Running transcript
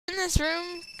this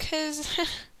room? Cause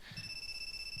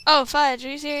oh, fudge,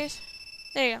 are you serious?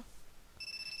 There you go.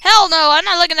 Hell no, I'm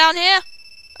not looking down here.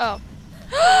 Oh.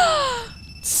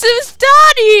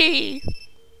 Sustani!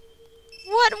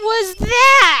 What was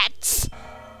that?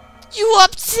 You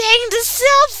obtained a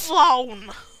cell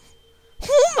phone!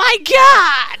 Oh my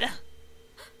god!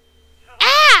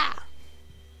 Ah!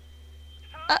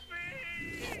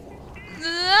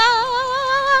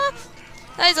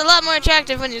 He's a lot more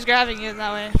attractive when he's grabbing you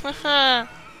that way.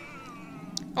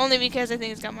 Only because I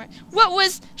think it's got more. What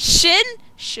was Shin?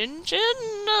 Shin?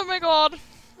 Oh my god.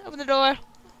 Open the door.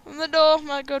 Open the door,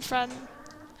 my good friend.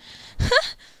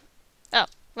 Oh,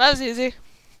 that was easy.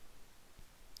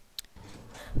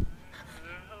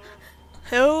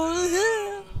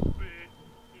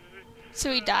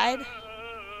 So he died?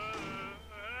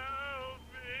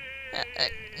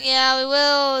 Yeah, we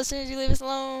will as soon as you leave us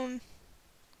alone.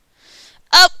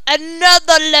 Oh,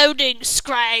 another loading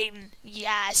screen.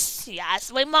 Yes,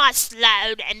 yes, we must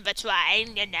load in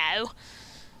between, you know.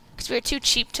 Because we were too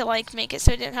cheap to, like, make it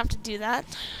so we didn't have to do that.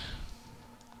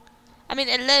 I mean,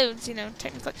 it loads, you know,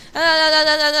 technically.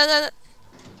 There's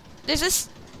this...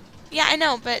 Yeah, I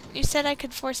know, but you said I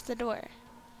could force the door.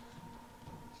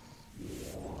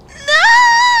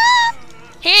 No!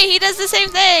 He does the same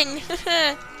thing!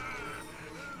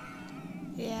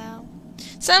 Yeah.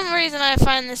 Some reason I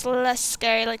find this less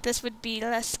scary, like this would be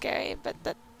less scary, but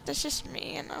that's just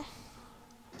me, you know.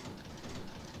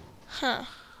 Huh.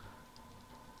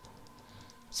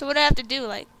 So what do I have to do,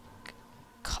 like,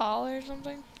 call or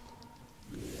something?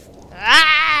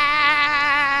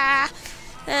 Ah!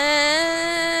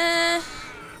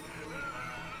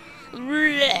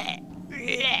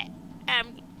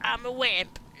 I'm a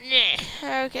wimp.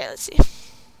 Okay, let's see.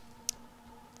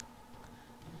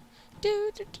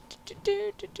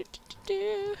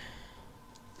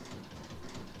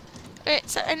 Wait,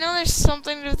 so I know there's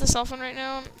something to do with the cell phone right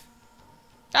now.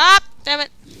 Ah, damn it.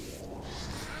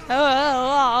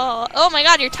 Oh my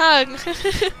god, your tongue.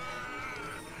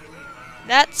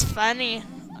 That's funny.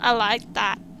 I like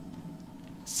that.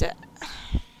 So,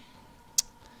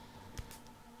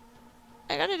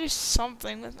 I gotta do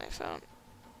something with my phone.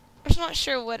 I'm just not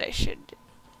sure what I should do.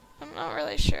 I'm not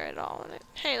really sure at all.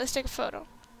 Hey, let's take a photo.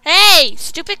 Hey,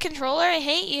 stupid controller, I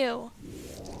hate you.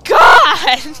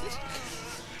 God!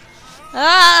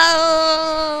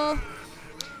 Oh!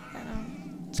 I know.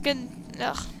 It's good.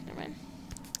 Ugh, never mind.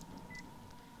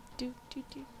 I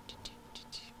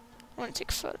want to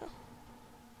take a photo.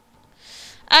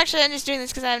 Actually, I'm just doing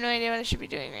this because I have no idea what I should be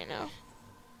doing right now.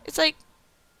 It's like...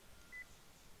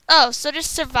 Oh, so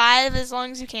just survive as long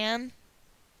as you can.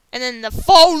 And then the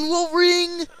phone will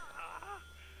ring!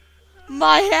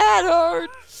 My head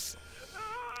hurts!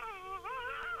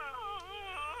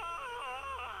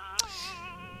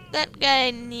 That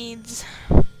guy needs...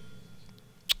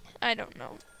 I don't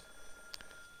know.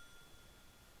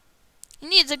 He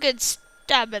needs a good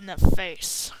stab in the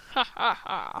face. Ha ha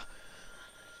ha.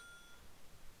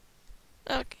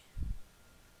 Okay.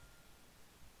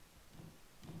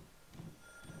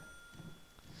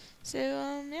 So,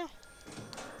 yeah.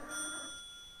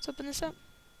 Let's open this up.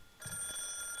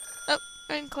 Oh,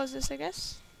 I can close this, I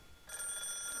guess.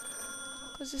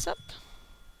 Close this up.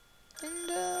 And,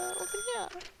 open here.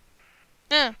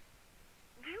 Yeah.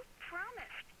 You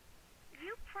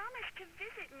promised to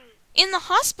visit me. In the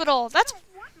hospital. That's... You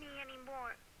don't want me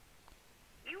anymore.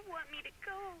 You want me to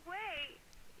go away.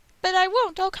 But I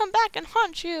won't. I'll come back and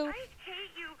haunt you. I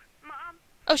hate you, Mom.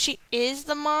 Oh, she is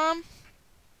the mom?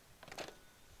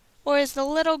 Or is the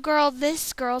little girl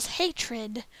this girl's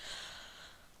hatred?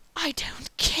 I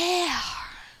don't care.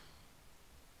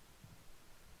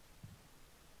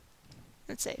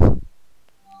 Let's save.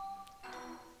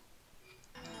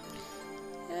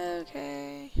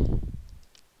 Okay.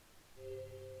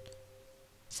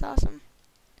 It's awesome.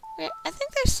 Wait, I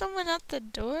think there's someone at the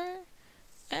door.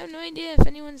 I have no idea if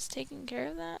anyone's taking care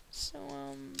of that, so,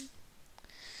 I'm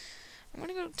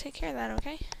gonna go take care of that,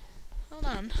 okay? Hold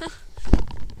on.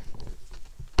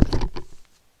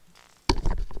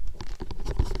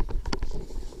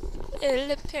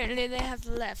 Apparently they have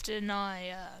left and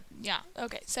yeah,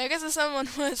 okay. So I guess if someone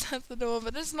was at the door,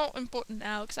 but it's not important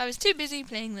now, because I was too busy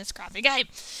playing this crappy game.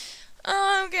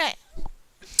 Okay.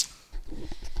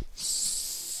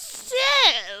 So,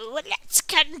 let's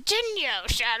continue,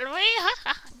 shall we?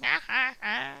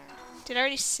 Did I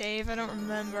already save? I don't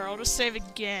remember. I'll just save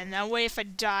again. That way if I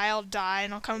die, I'll die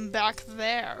and I'll come back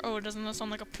there. Oh, doesn't that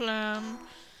sound like a plan?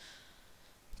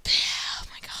 Oh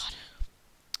my god.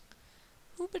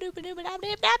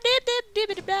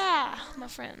 My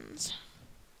friends.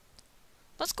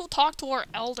 Let's go talk to our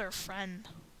elder friend.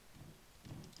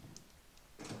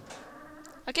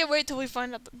 I can't wait till we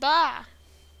find out the bah.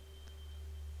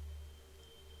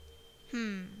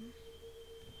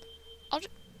 I'll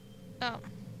just, oh.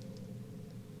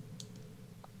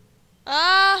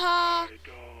 Aha!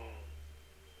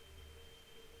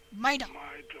 My doll. My doll.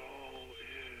 My doll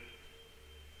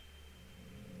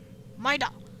is... My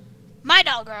doll. My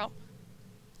doll, girl.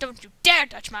 Don't you dare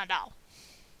touch my doll.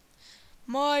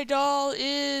 My doll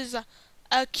is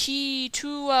a key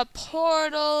to a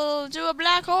portal, to a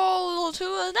black hole, to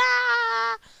a...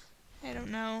 Ah! I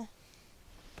don't know.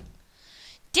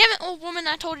 Damn it, old woman,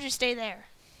 I told you to stay there.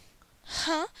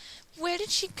 Huh? Where did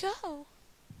she go?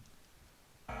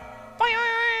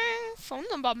 Boing! Phone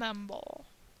number member.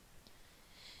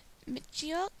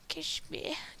 Mitchell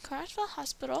Kishbe, Carswell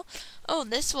Hospital. Oh,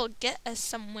 this will get us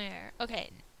somewhere. Okay,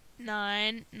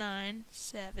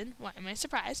 997. Why am I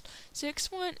surprised?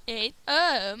 618.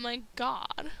 Oh my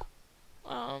God.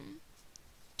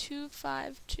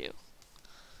 252.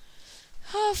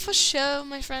 Oh, for show,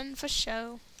 my friend, for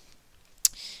show.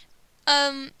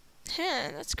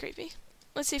 That's creepy.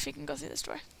 Let's see if we can go through this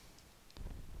door.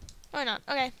 Why not?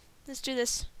 Okay, let's do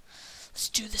this. Let's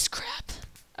do this crap.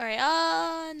 Alright,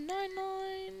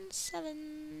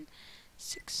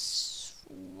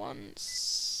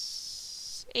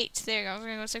 9976168. There you go. We're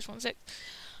gonna go 616.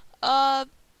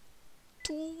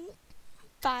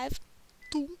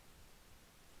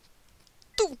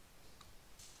 252.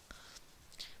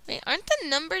 Wait, aren't the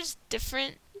numbers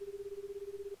different?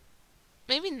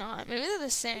 Maybe not. Maybe they're the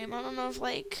same. I don't know if,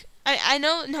 like... I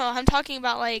know... No, I'm talking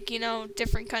about, like, you know,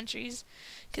 different countries.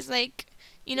 Because, like,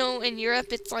 you know, in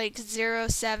Europe, it's, like,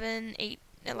 078,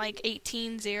 like,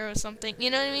 180 something.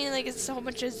 You know what I mean? Like, it's a whole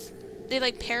bunch of... They,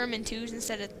 like, pair them in 2s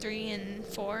instead of 3 and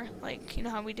 4. Like, you know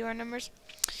how we do our numbers?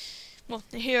 Well,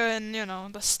 here in, you know,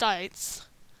 the States.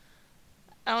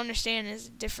 I don't understand. Is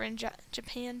it different in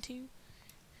Japan, too?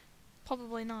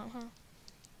 Probably not, huh?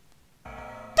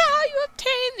 You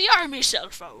obtained the army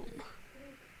cell phone.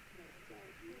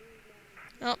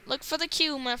 Oh, look for the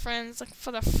Q, my friends. Look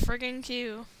for the friggin'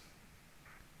 Q.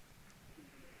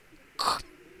 I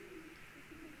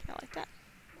like that.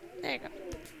 There you go.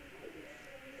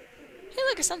 Hey,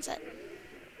 look, a sunset.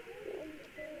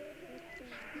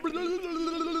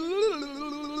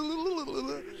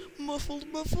 Muffled,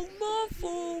 muffled,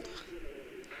 muffled.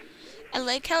 I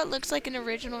like how it looks like an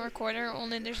original recorder,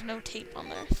 only there's no tape on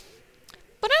there.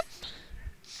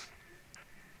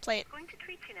 Play it. Going to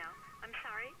treat you now. I'm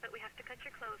sorry, but we have to cut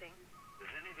your clothing. Does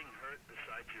anything hurt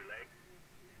besides your leg?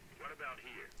 What about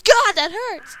here? God, that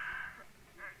hurts!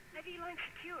 IV line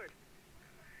secured.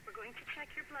 We're going to check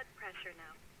your blood pressure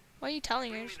now. Why are you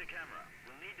telling her? Bring me the camera.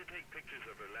 We'll need to take pictures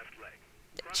of her left leg.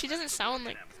 She doesn't sound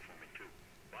like...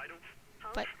 Vitals?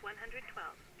 Pulse But... 112.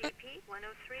 BP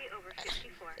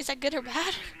 103/54. Is that good or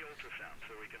bad? The ultrasound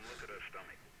so we can look at her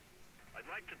stomach. I'd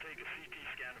like to take a CT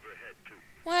scan of her head, too.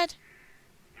 What?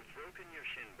 You've broken your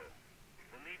shin bone.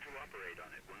 We'll need to operate on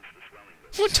it once the swelling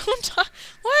goes. Don't talk.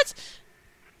 What?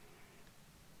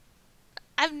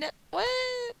 I've no.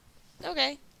 What?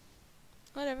 Okay.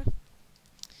 Whatever.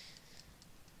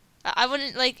 I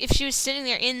wouldn't, like, if she was sitting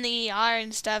there in the ER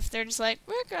and stuff, they're just like,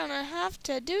 we're gonna have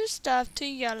to do stuff to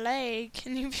your leg.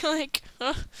 And you'd be like,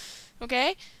 huh,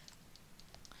 okay.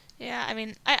 Yeah, I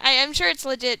mean, I'm sure it's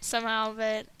legit somehow,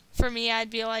 but for me,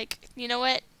 I'd be like, you know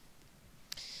what?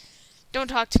 Don't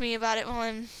talk to me about it while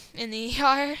I'm in the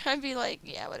ER. I'd be like,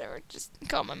 yeah, whatever. Just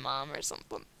call my mom or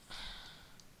something.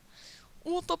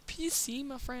 Oh, the PC,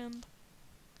 my friend.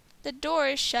 The door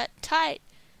is shut tight.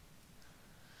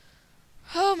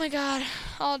 Oh my god.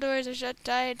 All doors are shut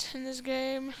tight in this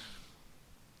game.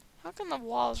 How come the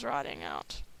wall's rotting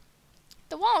out?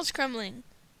 The wall's crumbling.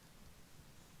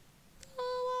 The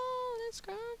wall is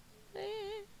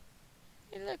crumbling.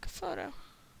 Hey, look, a photo.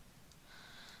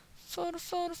 Photo,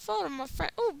 my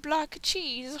friend. Ooh, block of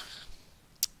cheese.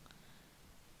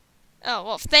 Oh,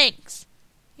 well, thanks.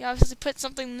 You obviously put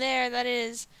something there that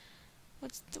is...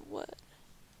 What's the what?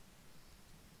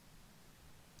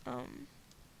 Oh,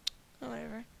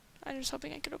 whatever. I'm just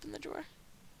hoping I could open the drawer.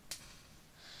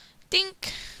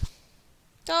 Dink!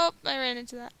 Oh, I ran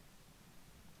into that.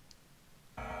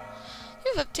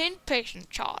 You've obtained patient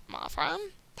chart, my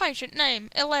friend. Patient name,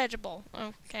 illegible.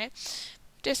 Okay.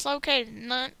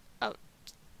 Dislocated,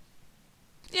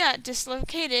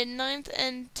 dislocated 9th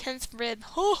and 10th rib.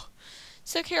 Oh!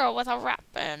 Secure with a wrap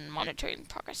and monitoring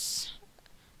progress.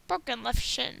 Broken left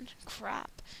shin.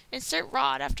 Crap. Insert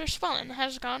rod after swelling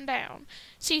has gone down.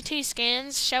 CT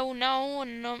scans show no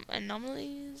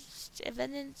anomalies.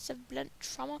 Evidence of blunt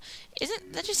trauma.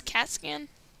 Isn't that just CAT scan?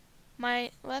 My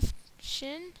left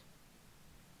shin?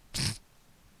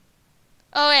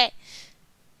 Oh, wait.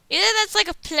 Either that's like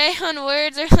a play on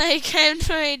words or like I have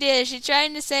no idea. She's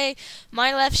trying to say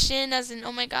my left shin as in,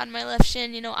 oh my god, my left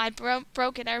shin, you know, I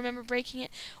broke it. I remember breaking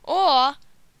it. Or,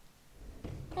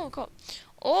 oh, cool.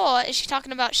 Or is she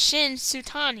talking about Shin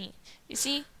Sutani? You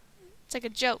see? It's like a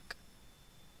joke.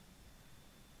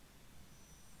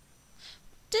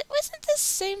 Wasn't this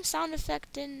same sound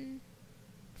effect in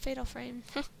Fatal Frame?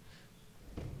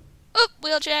 Oop,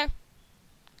 wheelchair.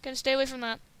 Gotta stay away from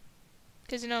that.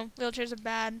 Because, you know, wheelchairs are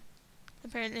bad,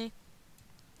 apparently.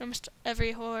 Almost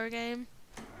every horror game.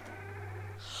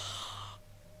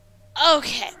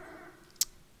 Okay.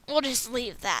 We'll just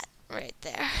leave that right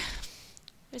there.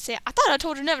 Let's see, I thought I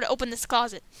told her never to open this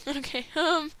closet. Okay,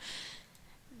 no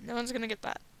one's gonna get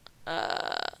that.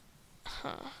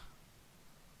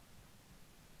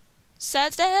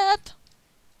 Sad step!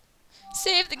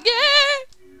 Save the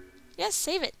game! Yes,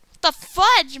 save it. The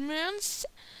fudge, man!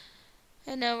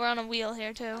 And no, we're on a wheel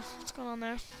here too. What's going on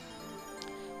there?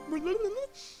 Man,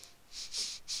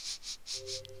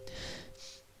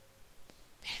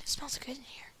 it smells good in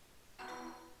here.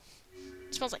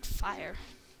 It smells like fire.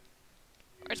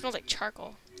 Or it smells like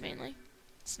charcoal, mainly.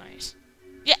 It's nice.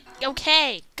 Yeah,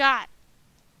 okay, God.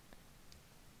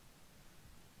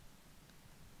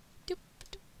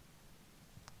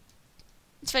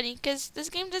 It's funny, because this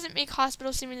game doesn't make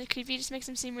hospitals seem really creepy, it just makes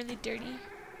them seem really dirty.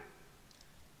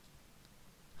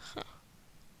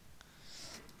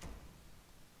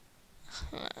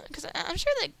 Because I'm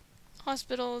sure that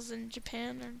hospitals in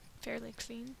Japan are fairly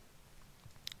clean.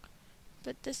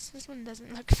 But this one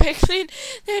doesn't look very clean.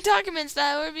 There are documents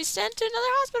that would be sent to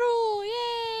another hospital!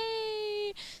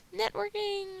 Yay!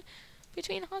 Networking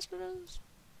between hospitals.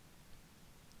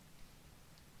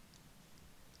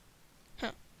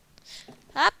 Huh.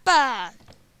 Appa!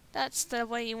 That's the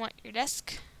way you want your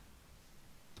desk.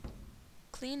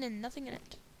 Clean and nothing in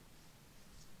it.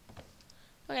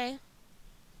 Okay.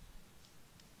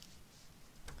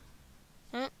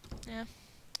 Oh, yeah.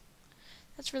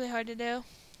 That's really hard to do.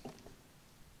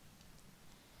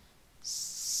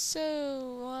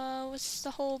 So, what's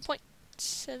the whole point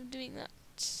of doing that?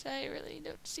 I really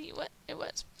don't see what it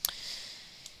was.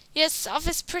 Yes,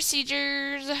 office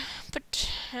procedures.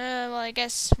 But, well, I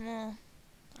guess, well,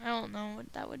 I don't know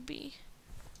what that would be.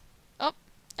 Oh,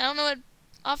 I don't know what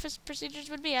office procedures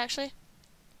would be, actually.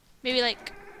 Maybe,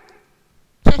 like,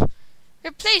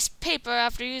 replace paper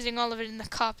after using all of it in the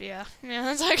copier. Yeah,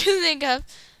 that's all I can think of.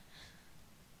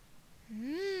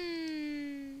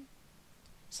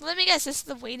 So let me guess, this is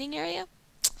the waiting area?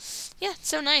 Yeah, it's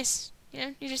so nice. You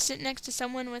know, you just sit next to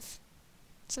someone with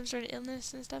some sort of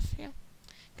illness and stuff, you know.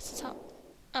 'Cause it's all...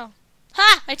 Oh.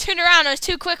 Ha! I turned around, I was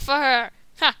too quick for her!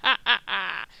 Ha ha ha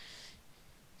ha!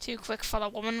 Too quick for the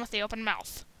woman with the open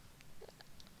mouth.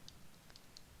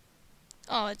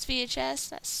 Oh, it's VHS?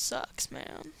 That sucks,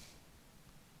 man.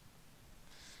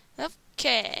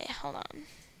 Okay, hold on. I'm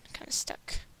kinda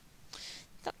stuck.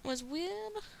 That was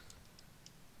weird.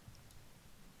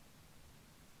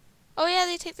 Oh yeah,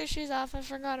 they take their shoes off. I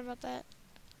forgot about that.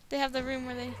 They have the room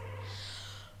where they...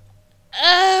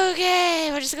 Okay,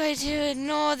 we're just going to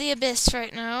ignore the abyss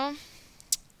right now.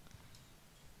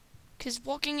 Because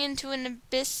walking into an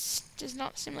abyss does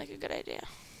not seem like a good idea.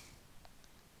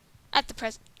 At the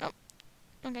present... Oh,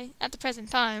 okay. At the present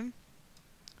time.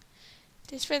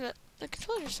 I swear that the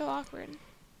controllers are so awkward.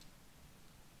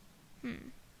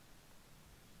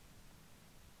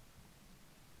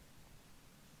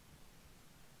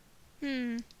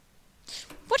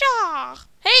 Whatcha!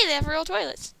 Hey, they have real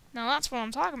toilets. Now that's what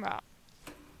I'm talking about.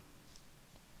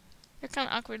 They're kind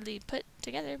of awkwardly put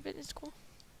together, but it's cool.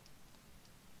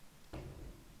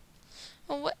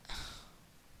 Oh, what?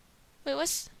 Wait,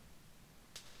 what's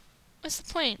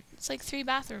the point? It's like 3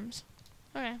 bathrooms.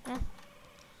 Okay, well.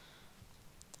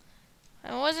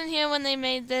 I wasn't here when they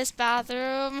made this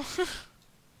bathroom.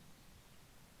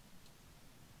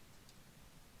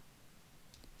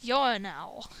 You're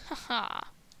now. Haha.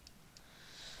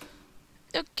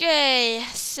 Okay,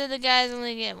 so the guys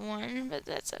only get 1, but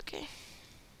that's okay.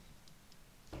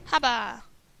 Haba.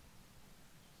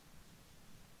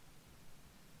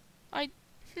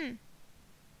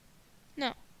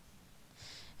 No.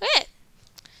 Okay.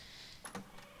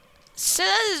 So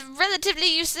that is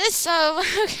relatively useless, so,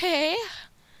 okay.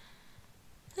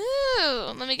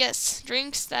 Ooh, let me guess.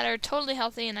 Drinks that are totally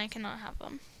healthy and I cannot have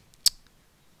them.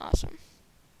 Awesome.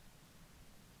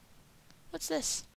 What's this?